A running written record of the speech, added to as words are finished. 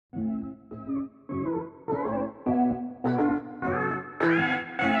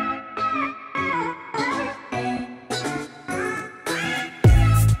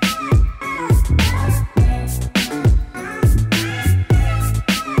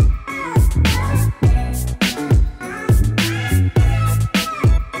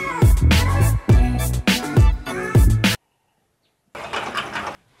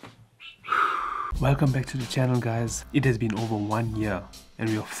Welcome back to the channel, guys. It has been over 1 year and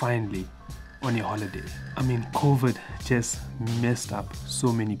we are finally on a holiday. I mean, COVID just messed up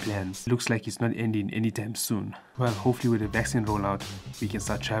so many plans. Looks like it's not ending anytime soon. Well, hopefully with the vaccine rollout we can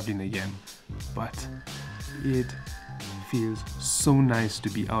start traveling again. But it feels so nice to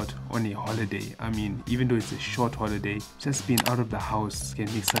be out on a holiday. I mean, even though it's a short holiday, just being out of the house can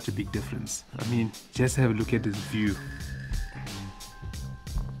make such a big difference. I mean, just have a look at this view.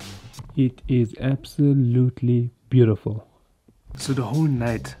 It is absolutely beautiful. So the whole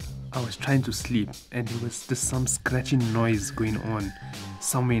night I was trying to sleep and there was just some scratching noise going on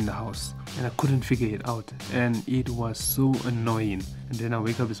somewhere in the house and I couldn't figure it out and it was so annoying. And then I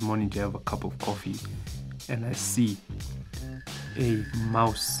wake up this morning to have a cup of coffee and I see a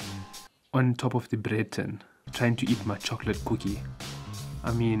mouse on top of the bread tin trying to eat my chocolate cookie.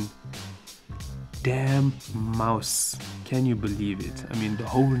 I mean, damn mouse, can you believe it? I mean, the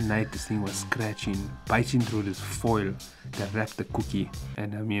whole night this thing was scratching, biting through this foil that wrapped the cookie.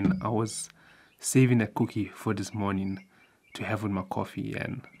 And I mean, I was saving that cookie for this morning to have with my coffee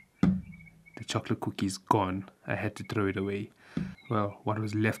and the chocolate cookie is gone. I had to throw it away. Well, what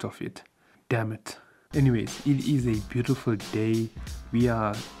was left of it, damn it. Anyways, it is a beautiful day. We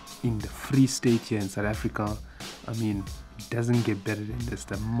are in the Free State here in South Africa. I mean, it doesn't get better than this.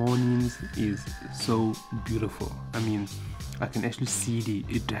 The mornings is so beautiful. I mean, I can actually see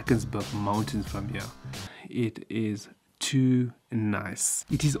the Drakensberg mountains from here. It is too nice.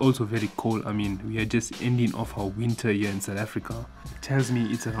 It is also very cold. I mean, we are just ending off our winter here in South Africa. It tells me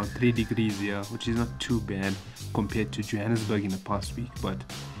it's around 3 degrees here, which is not too bad compared to Johannesburg in the past week, but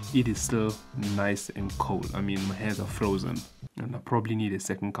it is still nice and cold. I mean, my hands are frozen and I probably need a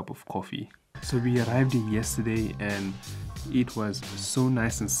second cup of coffee. So we arrived here yesterday and it was so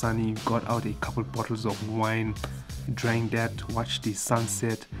nice and sunny. Got out a couple bottles of wine, drank that, watched the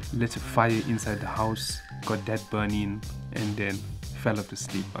sunset, lit a fire inside the house, got that burning and then fell off to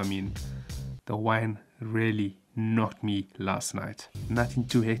sleep. I mean, the wine really knocked me last night. Nothing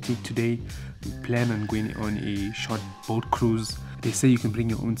too hectic today. We plan on going on a short boat cruise. They say you can bring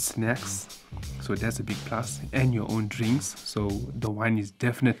your own snacks, so that's a big plus, and your own drinks, so the wine is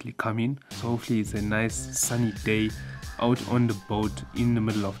definitely coming. So hopefully it's a nice sunny day out on the boat in the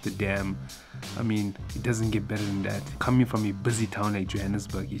middle of the dam. I mean, it doesn't get better than that. Coming from a busy town like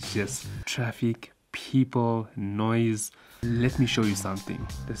Johannesburg, it's just traffic, people, noise. Let me show you something.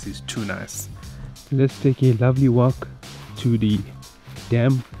 This is too nice. Let's take a lovely walk to the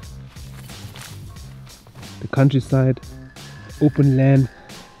dam, the countryside, open land,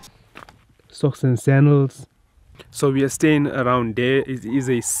 socks and sandals. So we are staying around there. It is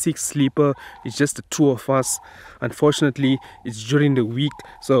a 6 sleeper. It's just the 2 of us. Unfortunately, it's during the week,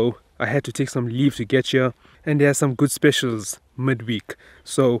 so I had to take some leave to get here, and there are some good specials midweek,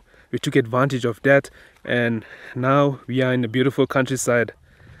 so we took advantage of that and now we are in the beautiful countryside.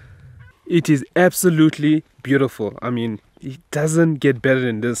 It is absolutely beautiful. I mean, it doesn't get better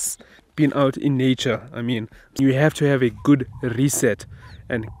than this, being out in nature. I mean, you have to have a good reset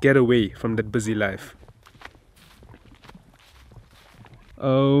and get away from that busy life.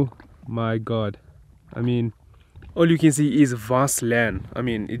 Oh my god. I mean, all you can see is vast land. I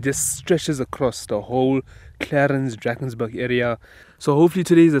mean, it just stretches across the whole Clarence, Drakensberg area. So hopefully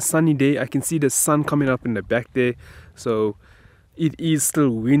today is a sunny day. I can see the sun coming up in the back there. So it is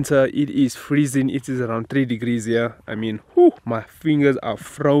still winter. It is freezing. It is around 3 degrees here. I mean, whew, my fingers are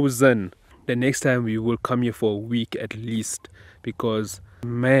frozen. The next time we will come here for a week at least, because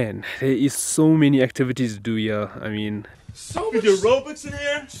man, there is so many activities to do here. I mean, so much aerobics in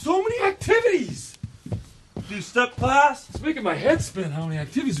here. So many activities. Do step class. It's making my head spin how many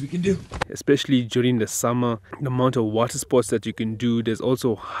activities we can do. Especially during the summer, the amount of water sports that you can do. There's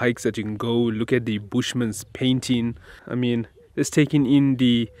also hikes that you can go. Look at the Bushman's painting. I mean, it's taking in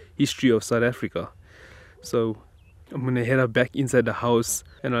the history of South Africa. So I'm gonna head up back inside the house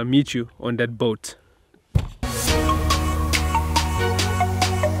and I'll meet you on that boat.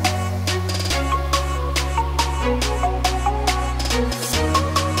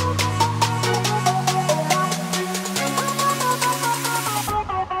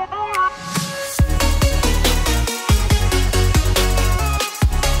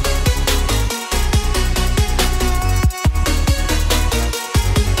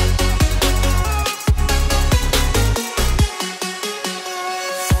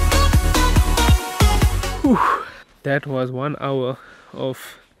 That was 1 hour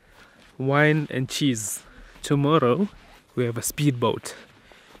of wine and cheese. Tomorrow we have a speedboat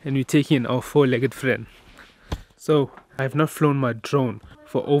and we're taking our 4-legged friend. So I have not flown my drone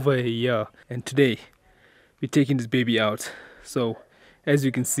for over a year, and today we're taking this baby out. So as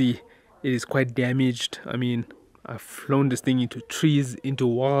you can see, it is quite damaged. I mean, I've flown this thing into trees, into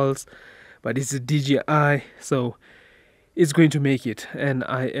walls, but it's a DJI, so it's going to make it. And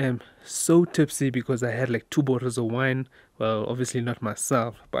I am so tipsy because I had like 2 bottles of wine. Well, obviously not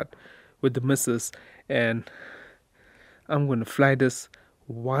myself, but with the missus. And I'm going to fly this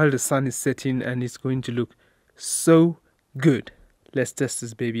while the sun is setting, and it's going to look so good. Let's test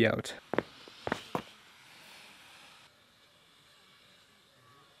this baby out.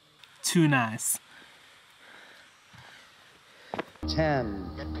 Too nice.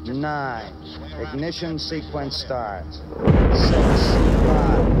 10, 9, ignition sequence starts. 6, 5,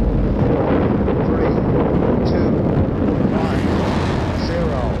 4, 3, 2, 1, 0.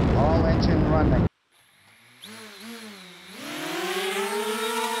 All engine running.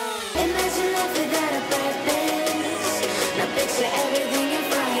 Imagine life without a purpose. Now picture everything you're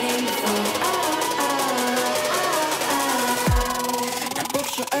fighting for. Now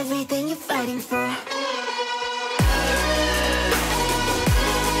picture everything you're fighting for.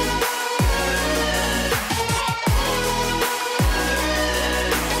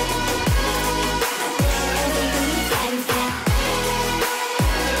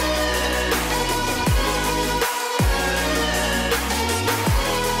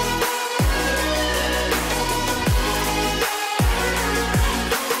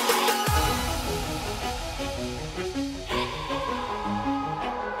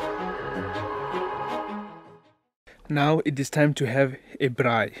 Now it is time to have a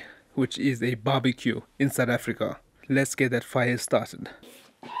braai, which is a barbecue in South Africa. Let's get that fire started.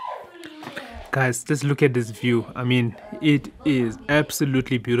 Guys, just look at this view. I mean, it is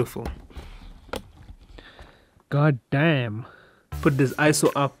absolutely beautiful. God damn. Put this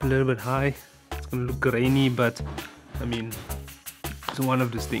ISO up a little bit high. It's gonna look grainy, but I mean, it's one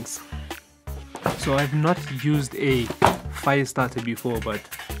of those things. So I've not used a fire starter before, but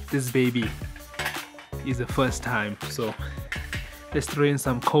this baby is the first time. So let's throw in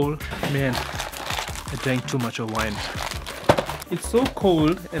some coal. Man, I drank too much of wine. It's so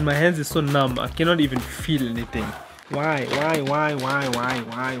cold and my hands is so numb, I cannot even feel anything. Why?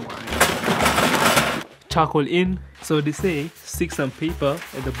 Charcoal in. So they say stick some paper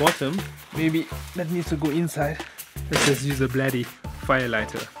at the bottom. Maybe that needs to go inside. Let's just use a bloody fire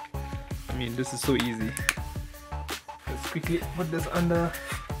lighter. I mean, this is so easy. Let's quickly put this under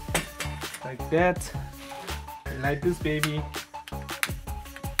like that. Light this baby.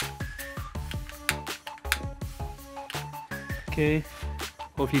 Okay,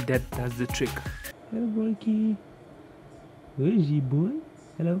 hopefully that does the trick. Hello, Boyki. Where is he, boy?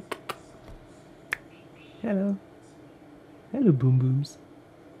 Hello. Hello. Hello, boom booms.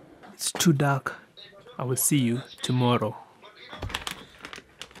 It's too dark. I will see you tomorrow.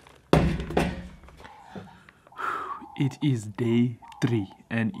 It is day 3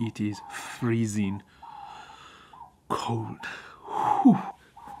 and it is freezing cold. Whew.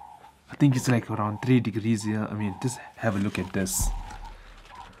 I think it's like around 3 degrees here. I mean, just have a look at this.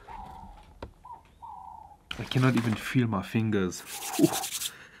 I cannot even feel my fingers. Whew.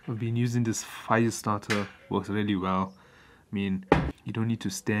 I've been using this fire starter, works really well. I mean, you don't need to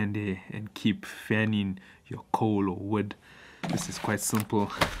stand there and keep fanning your coal or wood. This is quite simple.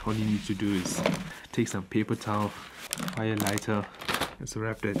 All you need to do is take some paper towel, fire lighter, let's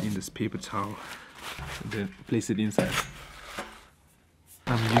wrap that in this paper towel and then place it inside.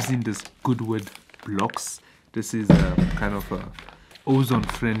 I'm using this Goodwood blocks. This is a kind of a ozone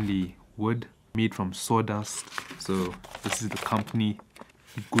friendly wood made from sawdust. So this is the company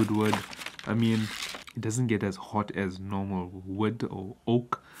Goodwood. I mean, it doesn't get as hot as normal wood or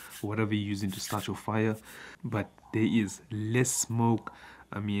oak or whatever you're using to start your fire, but there is less smoke.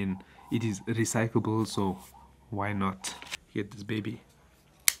 I mean, it is recyclable, so why not get this baby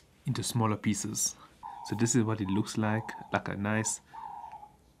into smaller pieces. So this is what it looks like a nice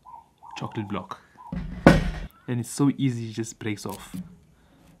chocolate block, and it's so easy, it just breaks off.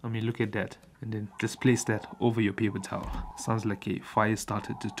 I mean, look at that. And then just place that over your paper towel. Sounds like a fire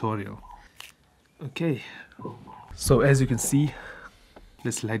starter tutorial. Okay, so as you can see,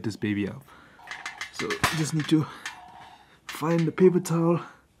 let's light this baby up. So you just need to find the paper towel,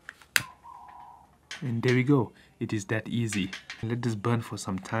 and there we go. It is that easy. Let this burn for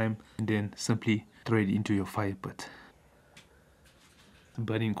some time and then simply throw it into your fire pit. It's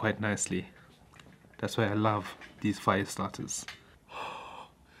burning quite nicely. That's why I love these fire starters.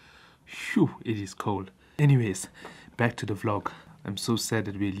 Phew, it is cold. Anyways, back to the vlog. I'm so sad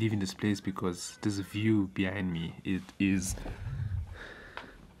that we're leaving this place because this view behind me, it is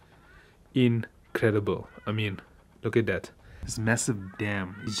incredible. I mean, look at that. This massive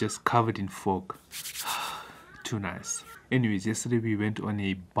dam is just covered in fog. Too nice. Anyways, yesterday we went on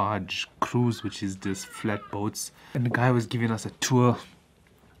a barge cruise, which is this flat boats, and the guy was giving us a tour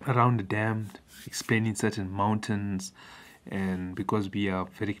around the dam, explaining certain mountains. And because we are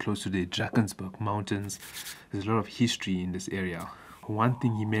very close to the Drakensberg mountains, there's a lot of history in this area. One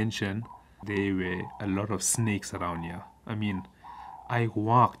thing he mentioned, there were a lot of snakes around here. I mean, I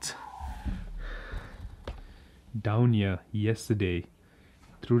walked down here yesterday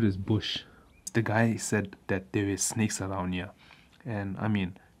through this bush. The guy said that there were snakes around here, and I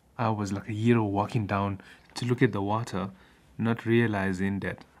mean, I was like a hero walking down to look at the water, not realizing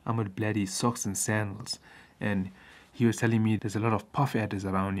that I'm with bloody socks and sandals. And he was telling me there's a lot of puff adders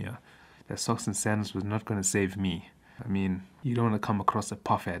around here, that socks and sandals was not going to save me. I mean, you don't want to come across a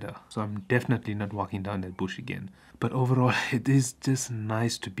puff adder, so I'm definitely not walking down that bush again. But overall, it is just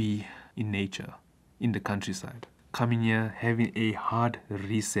nice to be in nature, in the countryside. Coming here, having a hard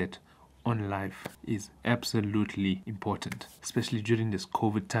reset on life is absolutely important, especially during this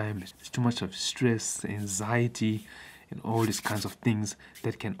COVID time. There's too much of stress, anxiety, and all these kinds of things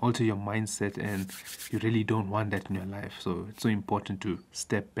that can alter your mindset, and you really don't want that in your life. So it's so important to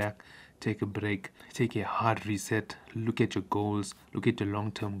step back, take a break, take a hard reset, look at your goals, look at your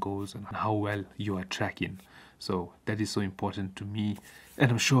long-term goals and how well you are tracking. So that is so important to me,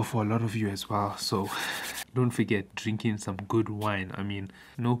 and I'm sure for a lot of you as well. So don't forget drinking some good wine. I mean,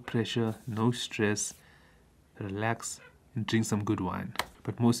 no pressure, no stress, relax and drink some good wine.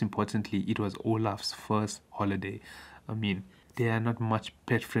 But most importantly, it was Olaf's first holiday. I mean, there are not much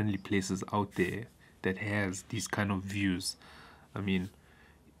pet-friendly places out there that has these kind of views. I mean,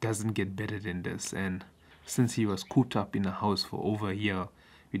 it doesn't get better than this. And since he was cooped up in a house for over a year,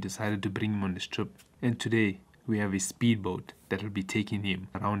 we decided to bring him on this trip. And today, we have a speedboat that will be taking him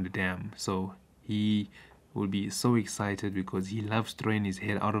around the dam. So he will be so excited because he loves throwing his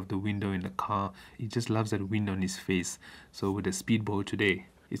head out of the window in the car. He just loves that wind on his face. So with a speedboat today,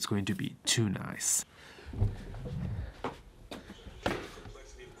 it's going to be too nice.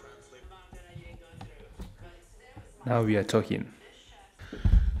 Now we are talking.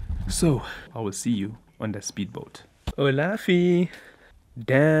 So I will see you on the speedboat. Olafi!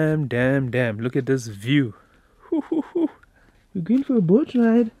 Damn, damn, damn. Look at this view. Hoo, hoo, hoo. We're going for a boat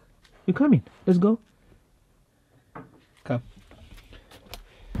ride. You're coming. Let's go. Come.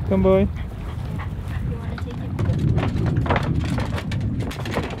 Come, boy.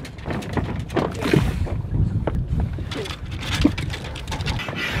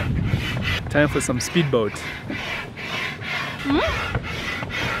 Time for some speedboat.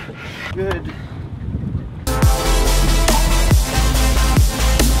 Good.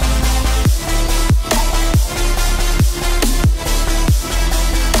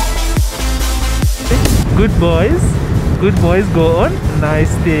 Good boys go on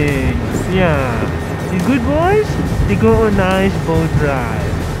nice things. Yeah, the good boys, they go on nice boat ride.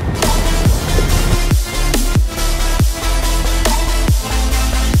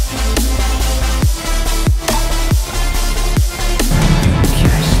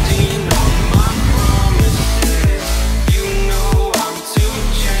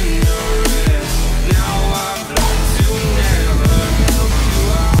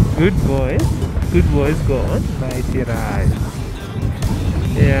 Good boys go on mighty ride.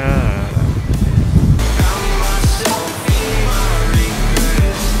 Yeah.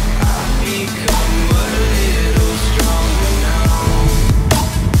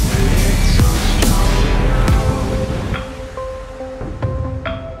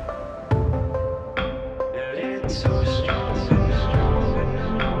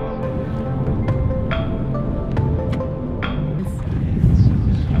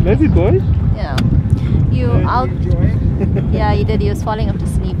 That's it, boys? Yeah. Yeah, he did. He was falling off to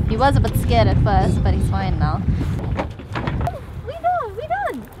sleep. He was a bit scared at first, but he's fine now. We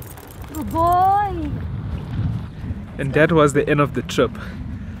done! Good boy! And that was the end of the trip.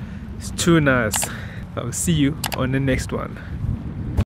 It's too nice. I'll see you on the next one.